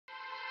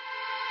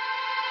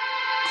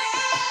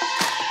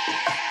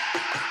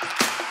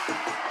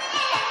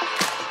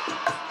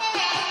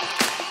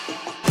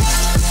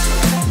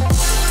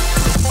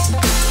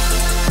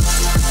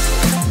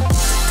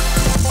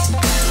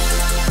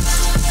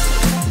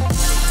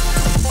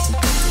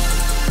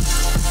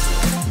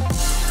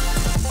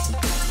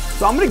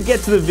So I'm gonna get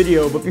to the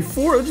video, but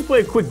before, let's just play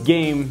a quick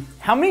game.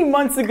 How many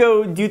months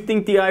ago do you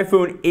think the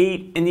iPhone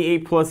 8 and the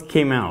 8 Plus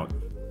came out?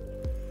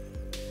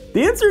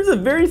 The answer is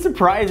very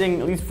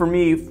surprising, at least for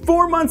me.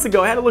 4 months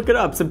ago, I had to look it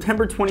up.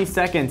 September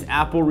 22nd,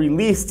 Apple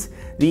released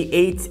the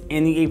 8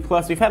 and the 8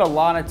 Plus. We've had a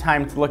lot of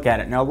time to look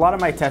at it. Now, a lot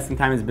of my testing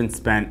time has been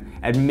spent,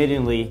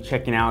 admittedly,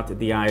 checking out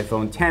the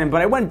iPhone 10,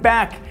 but I went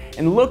back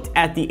and looked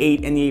at the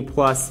 8 and the 8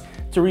 Plus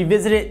to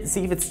revisit it,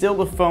 see if it's still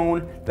the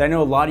phone that I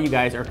know a lot of you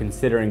guys are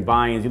considering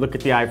buying. As you look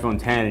at the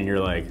iPhone 10 and you're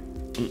like,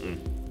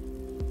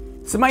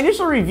 So my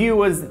initial review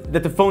was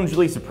that the phones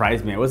really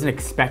surprised me. I wasn't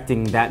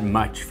expecting that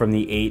much from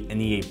the 8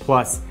 and the 8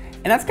 Plus.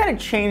 And that's kind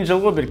of changed a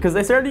little bit because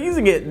I started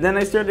using it, then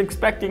I started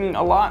expecting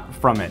a lot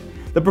from it.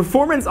 The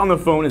performance on the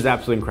phone is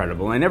absolutely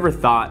incredible. I never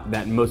thought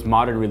that most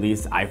modern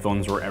release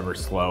iPhones were ever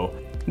slow.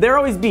 They're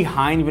always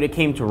behind when it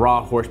came to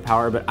raw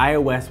horsepower, but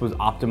iOS was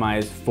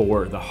optimized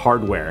for the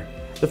hardware.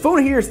 The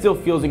phone here still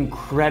feels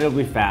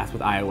incredibly fast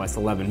with iOS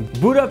 11.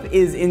 Boot up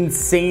is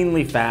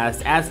insanely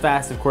fast, as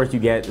fast of course you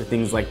get with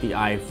things like the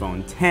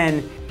iPhone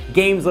 10.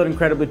 Games load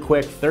incredibly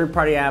quick,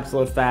 third-party apps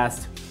load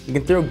fast. You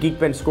can throw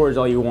Geekbench scores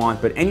all you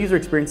want, but end user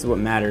experience is what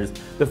matters.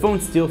 The phone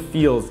still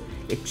feels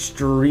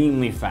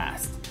extremely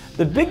fast.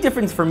 The big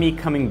difference for me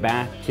coming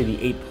back to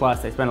the 8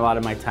 Plus, I spent a lot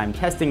of my time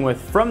testing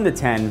with from the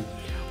 10,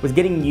 was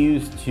getting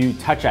used to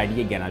Touch ID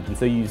again. I've been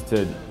so used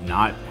to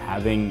not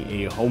having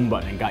a home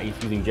button and got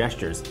used to using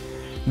gestures.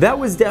 That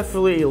was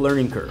definitely a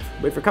learning curve,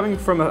 but if you're coming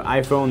from an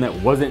iPhone that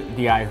wasn't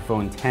the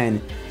iPhone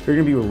 10, you're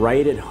gonna be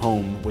right at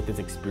home with this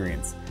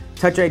experience.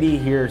 Touch ID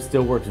here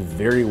still works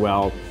very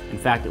well. In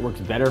fact, it works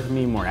better for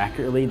me more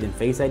accurately than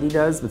Face ID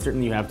does, but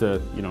certainly you have to,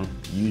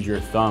 use your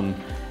thumb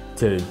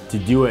to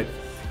do it.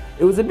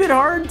 It was a bit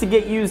hard to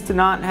get used to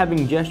not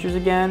having gestures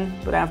again,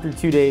 but after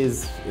 2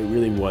 days, it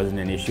really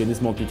wasn't an issue. This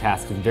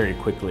multitasks very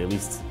quickly, at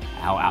least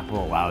how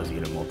Apple allows you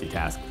to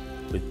multitask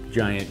with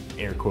giant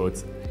air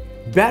quotes.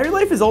 Battery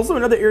life is also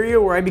another area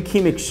where I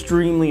became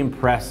extremely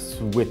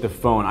impressed with the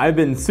phone. I've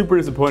been super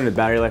disappointed with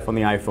battery life on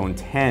the iPhone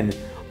 10.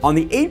 On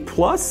the 8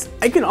 Plus,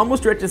 I can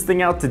almost stretch this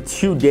thing out to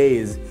 2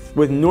 days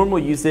with normal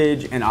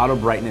usage and auto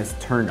brightness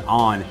turned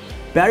on.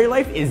 Battery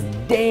life is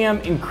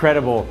damn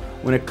incredible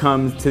when it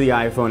comes to the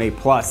iPhone 8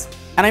 Plus.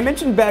 And I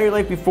mentioned battery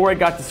life before I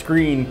got the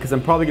screen because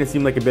I'm probably gonna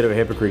seem like a bit of a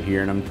hypocrite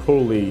here, and I'm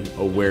totally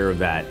aware of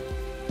that.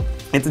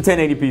 It's a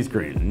 1080p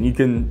screen, and you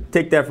can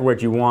take that for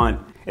what you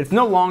want. It's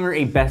no longer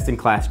a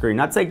best-in-class screen.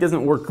 Not to say it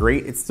doesn't work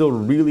great, it's still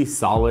really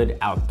solid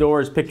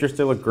outdoors. Pictures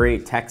still look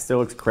great, text still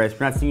looks crisp.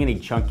 You're not seeing any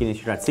chunkiness,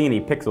 you're not seeing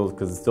any pixels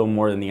because it's still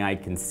more than the eye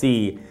can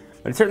see.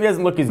 But it certainly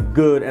doesn't look as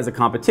good as a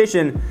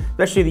competition,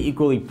 especially the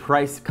equally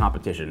priced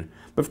competition.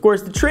 But of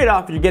course, the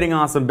trade-off is you're getting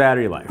awesome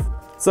battery life.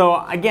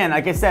 So again,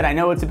 like I said, I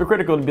know it's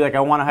hypocritical to be like,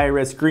 I want a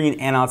high-res screen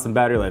and awesome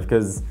battery life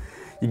because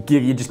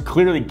you just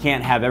clearly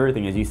can't have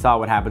everything, as you saw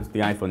what happens with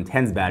the iPhone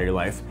 10's battery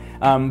life.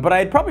 But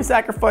I'd probably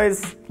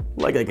sacrifice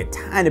like a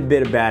tiny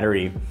bit of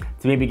battery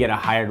to maybe get a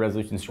higher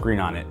resolution screen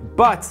on it.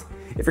 But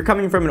if you're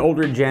coming from an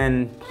older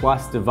Gen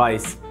Plus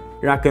device,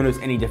 you're not going to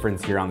notice any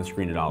difference here on the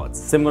screen at all. It's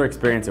a similar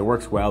experience, it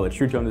works well, the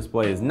True Tone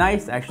display is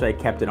nice. Actually, I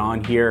kept it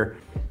on here.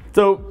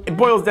 So it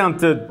boils down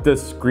to the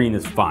screen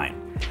is fine.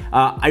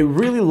 I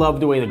really love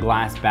the way the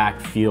glass back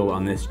feel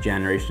on this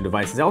generation of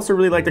devices. I also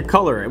really like the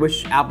color. I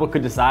wish Apple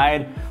could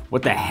decide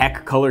what the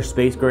heck color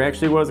Space Gray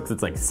actually was, because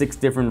it's like 6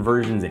 different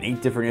versions and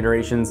 8 different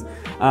iterations.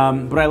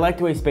 But I like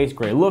the way Space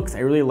Gray looks. I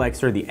really like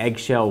sort of the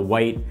eggshell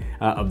white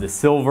of the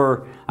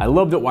silver. I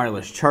love that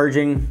wireless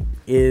charging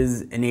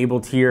is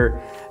enabled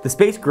here. The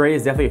Space Gray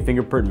is definitely a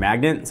fingerprint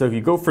magnet, so if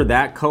you go for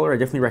that color, I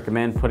definitely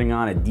recommend putting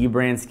on a D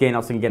brand skin.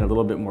 Also, you can get a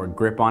little bit more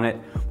grip on it.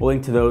 We'll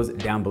link to those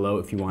down below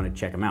if you want to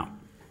check them out.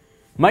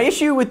 My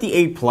issue with the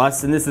 8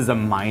 Plus, and this is a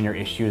minor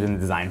issue in the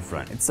design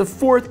front, it's the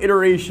 4th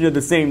iteration of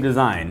the same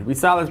design. We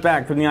saw this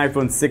back from the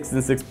iPhone 6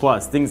 and 6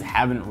 Plus. Things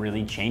haven't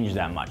really changed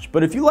that much.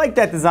 But if you like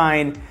that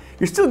design,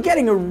 you're still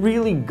getting a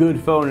really good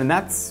phone, and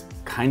that's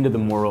kind of the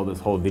moral of this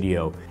whole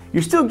video.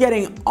 You're still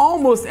getting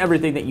almost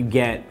everything that you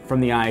get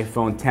from the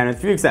iPhone 10, with a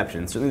few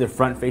exceptions. Certainly the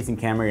front-facing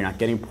camera, you're not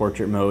getting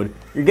portrait mode.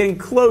 You're getting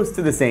close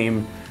to the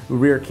same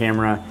rear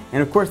camera,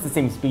 and of course the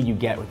same speed you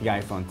get with the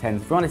iPhone 10.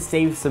 If you want to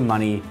save some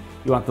money,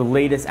 you want the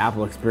latest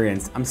Apple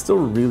experience, I'm still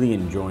really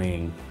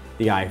enjoying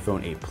the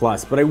iPhone 8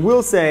 Plus. But I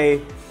will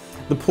say,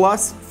 the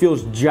Plus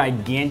feels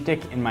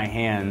gigantic in my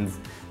hands.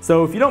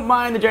 So if you don't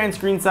mind the giant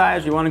screen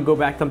size, you want to go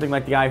back to something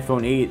like the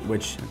iPhone 8,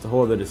 which is a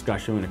whole other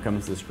discussion when it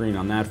comes to the screen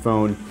on that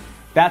phone,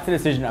 that's a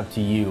decision up to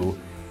you.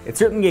 It's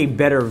certainly a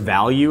better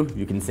value.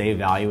 You can save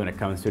value when it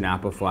comes to an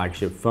Apple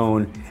flagship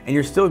phone, and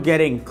you're still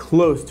getting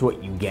close to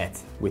what you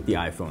get with the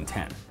iPhone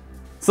 10.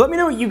 So let me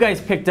know what you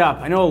guys picked up.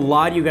 I know a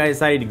lot of you guys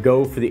decided to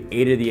go for the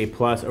 8 or the 8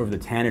 Plus over the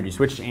 10, or you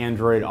switched to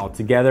Android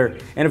altogether.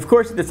 And of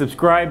course, hit the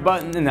subscribe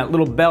button and that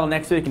little bell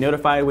next to it can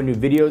notify when new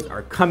videos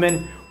are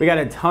coming. We got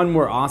a ton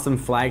more awesome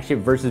flagship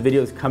versus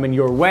videos coming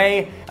your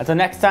way. Until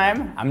next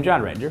time, I'm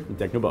John Redger from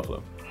Techno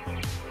Buffalo.